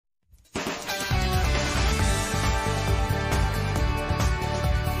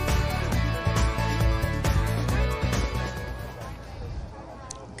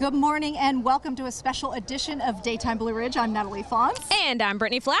Good morning and welcome to a special edition of Daytime Blue Ridge. I'm Natalie Fons. And I'm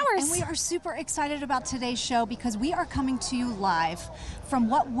Brittany Flowers. And we are super excited about today's show because we are coming to you live from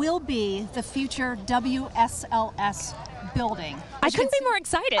what will be the future WSLS building. I couldn't be more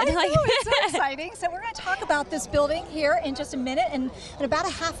excited. I know, it's so exciting. So we're going to talk about this building here in just a minute, and in about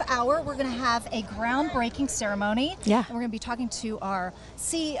a half hour we're going to have a groundbreaking ceremony. Yeah. And we're going to be talking to our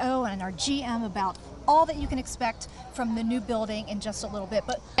CEO and our GM about all that you can expect from the new building in just a little bit.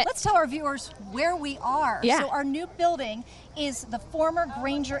 But let's tell our viewers where we are. Yeah. So our new building is the former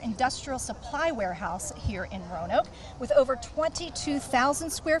Grainger Industrial Supply Warehouse here in Roanoke with over 22,000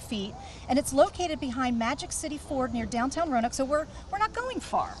 square feet, and it's located behind Magic City Ford near downtown Roanoke, so we're not going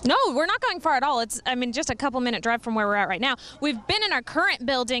far. No, we're not going far at all. It's, just a couple-minute drive from where we're at right now. We've been in our current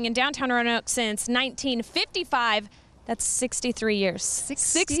building in downtown Roanoke since 1955. That's 63 years.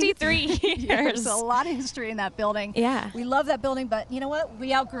 63 years. There's a lot of history in that building. Yeah. We love that building, but you know what?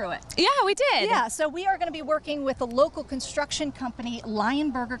 We outgrew it. Yeah, we did. Yeah, so we are going to be working with the local construction company,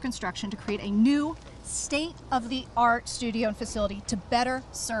 Lionberger Construction, to create a new state-of-the-art studio and facility to better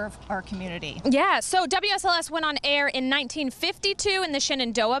serve our community. Yeah, so WSLS went on air in 1952 in the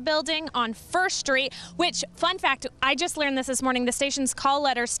Shenandoah building on 1st Street, which, fun fact, I just learned this morning, the station's call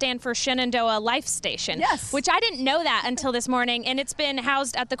letters stand for Shenandoah Life Station. Yes. Which I didn't know that until this morning, and it's been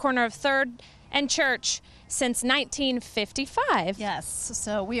housed at the corner of 3rd and Church since 1955. Yes,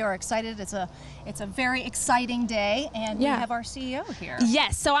 so we are excited. It's a very exciting day, and we have our CEO here.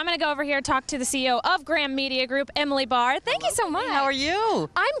 Yes, so I'm going to go over here talk to the CEO of Graham Media Group, Emily Barr. Thank you so much. How are you?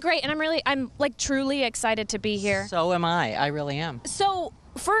 I'm great, and I'm like truly excited to be here. So am I. I really am. So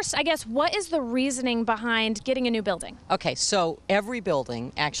first, I guess, what is the reasoning behind getting a new building? Okay, so every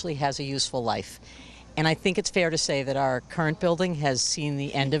building actually has a useful life. And I think it's fair to say that our current building has seen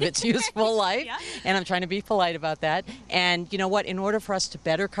the end of its useful life. Yeah. And I'm trying to be polite about that. And you know what? In order for us to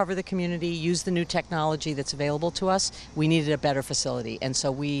better cover the community, use the new technology that's available to us, we needed a better facility. And so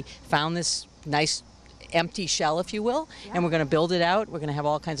we found this nice empty shell, if you will, and we're going to build it out. We're going to have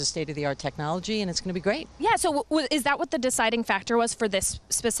all kinds of state-of-the-art technology, and it's going to be great. Yeah, so is that what the deciding factor was for this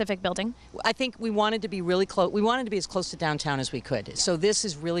specific building? I think we wanted to be really close. We wanted to be as close to downtown as we could. So this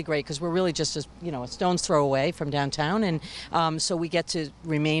is really great because we're really just a stone's throw away from downtown, and so we get to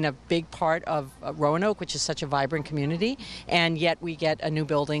remain a big part of Roanoke, which is such a vibrant community, and yet we get a new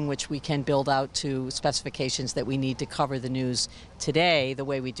building which we can build out to specifications that we need to cover the news today the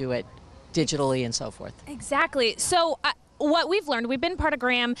way we do it digitally and so forth. Exactly. So what we've learned, we've been part of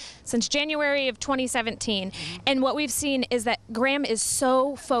Graham since January of 2017, and what we've seen is that Graham is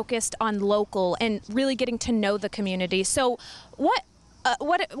so focused on local and really getting to know the community. So what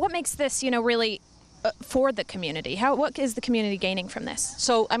makes this, really for the community? What is the community gaining from this?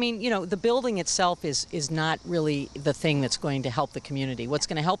 So, the building itself is not really the thing that's going to help the community. What's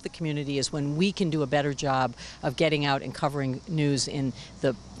going to help the community is when we can do a better job of getting out and covering news in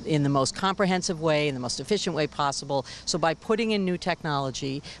the most comprehensive way, in the most efficient way possible. So by putting in new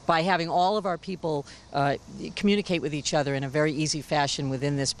technology, by having all of our people communicate with each other in a very easy fashion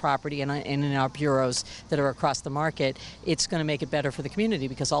within this property and in our bureaus that are across the market, it's going to make it better for the community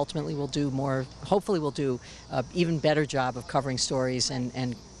because ultimately we'll do more, hopefully we'll do an even better job of covering stories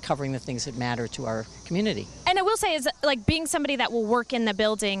and covering the things that matter to our community. And I will say, is like being somebody that will work in the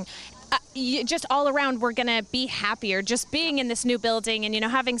building, just all around we're going to be happier just being in this new building and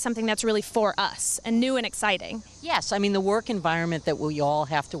having something that's really for us and new and exciting. Yes, the work environment that we all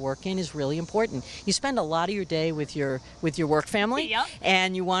have to work in is really important. You spend a lot of your day with your work family, Yep.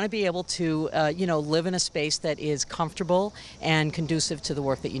 And you want to be able to live in a space that is comfortable and conducive to the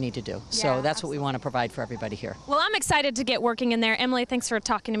work that you need to do. So that's what we want to provide for everybody here. Well, I'm excited to get working in there. Emily, thanks for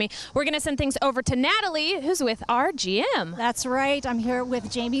talking to me. We're going to send things over to Natalie, who's with our GM. That's right. I'm here with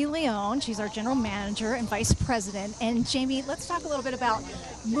Jaimie Leon. She's our general manager and vice president. And Jaimie, let's talk a little bit about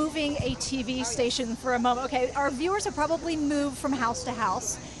moving a TV station for a moment. Okay, our viewers have probably moved from house to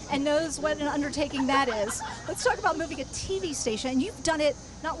house and knows what an undertaking that is. Let's talk about moving a TV station. And you've done it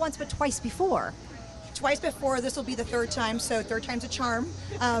not once but twice before. Twice before. This will be the third time, so third time's a charm.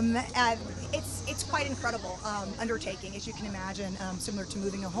 It's quite incredible undertaking, as you can imagine, similar to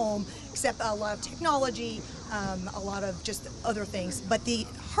moving a home, except a lot of technology, a lot of just other things. But the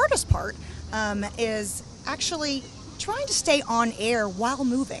hardest part is actually trying to stay on air while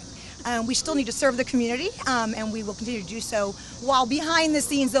moving. We still need to serve the community, and we will continue to do so, while behind the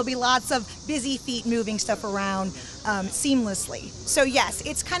scenes there'll be lots of busy feet moving stuff around. seamlessly. So yes,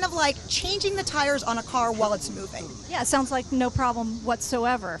 it's kind of like changing the tires on a car while it's moving. Yeah, it sounds like no problem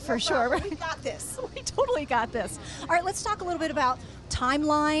whatsoever, for sure. We got this. We totally got this. All right, let's talk a little bit about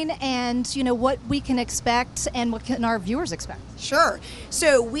timeline and, you know, what we can expect and what can our viewers expect. Sure.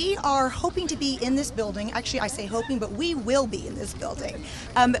 So we are hoping to be in this building. Actually, I say hoping, but we will be in this building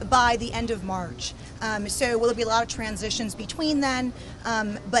by the end of March. So will there be a lot of transitions between then?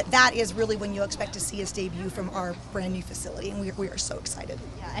 But that is really when you'll expect to see us debut from our brand new facility, and we are so excited.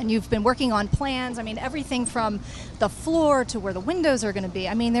 Yeah, and you've been working on plans. I mean, everything from the floor to where the windows are going to be.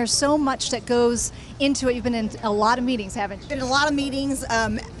 I mean, there's so much that goes into it. You've been in a lot of meetings, haven't you? Been in a lot of meetings.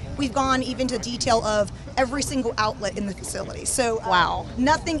 We've gone even to detail of every single outlet in the facility. So wow,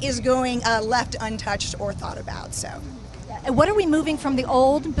 nothing is going left untouched or thought about. So, what are we moving from the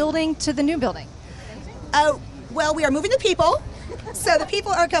old building to the new building? Well, we are moving the people. So the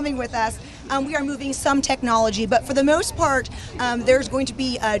people are coming with us. We are moving some technology, but for the most part, there's going to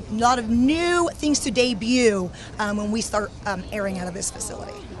be a lot of new things to debut when we start airing out of this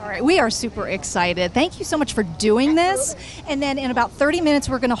facility. All right, we are super excited. Thank you so much for doing this. And then in about 30 minutes,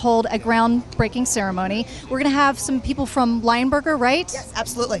 we're going to hold a groundbreaking ceremony. We're going to have some people from Lionberger, right? Yes,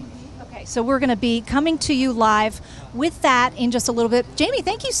 absolutely. Okay, so we're going to be coming to you live with that in just a little bit. Jaimie,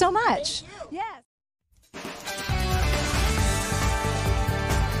 thank you so much. Yes.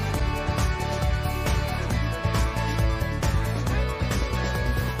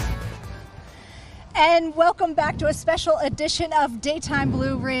 And welcome back to a special edition of Daytime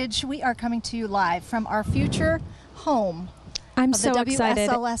Blue Ridge. We are coming to you live from our future home. I'm so excited.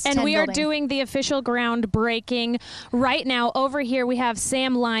 WSLS10 we are building. doing the official groundbreaking right now. Over here we have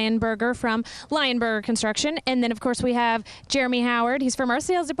Sam Lionberger from Lionberger Construction. And then, of course, we have Jeremy Howard. He's from our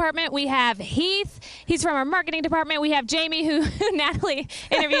sales department. We have Heath. He's from our marketing department. We have Jaimie, who Natalie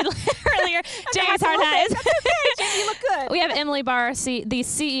interviewed earlier. Jaimie's hard hat. That's okay. Jaimie, you look good. We have Emily Barr, the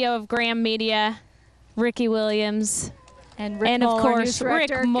CEO of Graham Media, Ricky Williams. And Rick and Mole, of course, Rick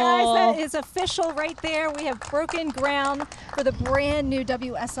Mole. Guys, that is official right there. We have broken ground for the brand new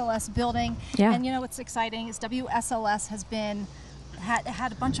WSLS building. Yeah. And you know what's exciting is WSLS has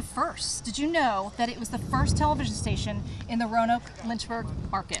had a bunch of firsts. Did you know that it was the first television station in the Roanoke, Lynchburg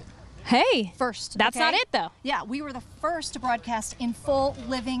market? Hey, First. That's okay? not it, though. Yeah, we were the first to broadcast in full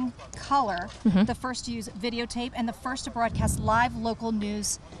living color, the first to use videotape, and the first to broadcast live local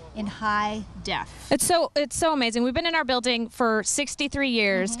news in high def. It's so amazing. We've been in our building for 63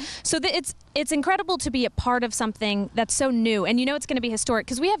 years, so it's incredible to be a part of something that's so new, and you know it's going to be historic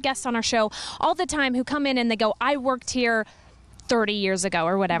because we have guests on our show all the time who come in and they go, "I worked here 30 years ago,"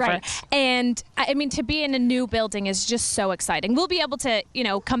 or whatever. Right. And I mean, to be in a new building is just so exciting. We'll be able to, you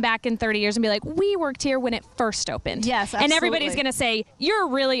know, come back in 30 years and be like, we worked here when it first opened. Yes, absolutely. And everybody's going to say, you're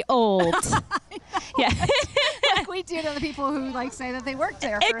really old. Yeah. Like we do to the people who like say that they worked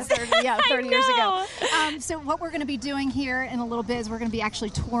there for 30 years ago. So what we're going to be doing here in a little bit is we're going to be actually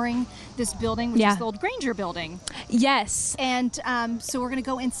touring this building, which is the old Grainger building. Yes. And so we're going to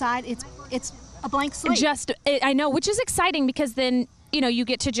go inside. It's a blank slate. I know, which is exciting because then, you know, you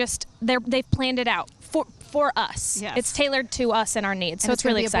get to they've planned it out for us. Yes. It's tailored to us and our needs. So and it's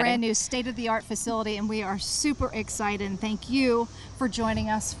really exciting. It's a brand exciting. new state-of-the-art facility, and we are super excited. And thank you for joining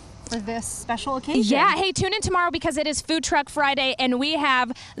us for this special occasion. Yeah, hey, tune in tomorrow because it is Food Truck Friday, and we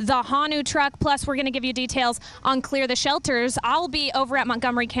have the Hanu truck. Plus, we're going to give you details on Clear the Shelters. I'll be over at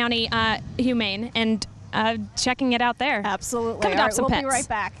Montgomery County Humane and checking it out there. Absolutely. Come adopt some we'll pets. be right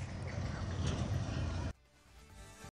back.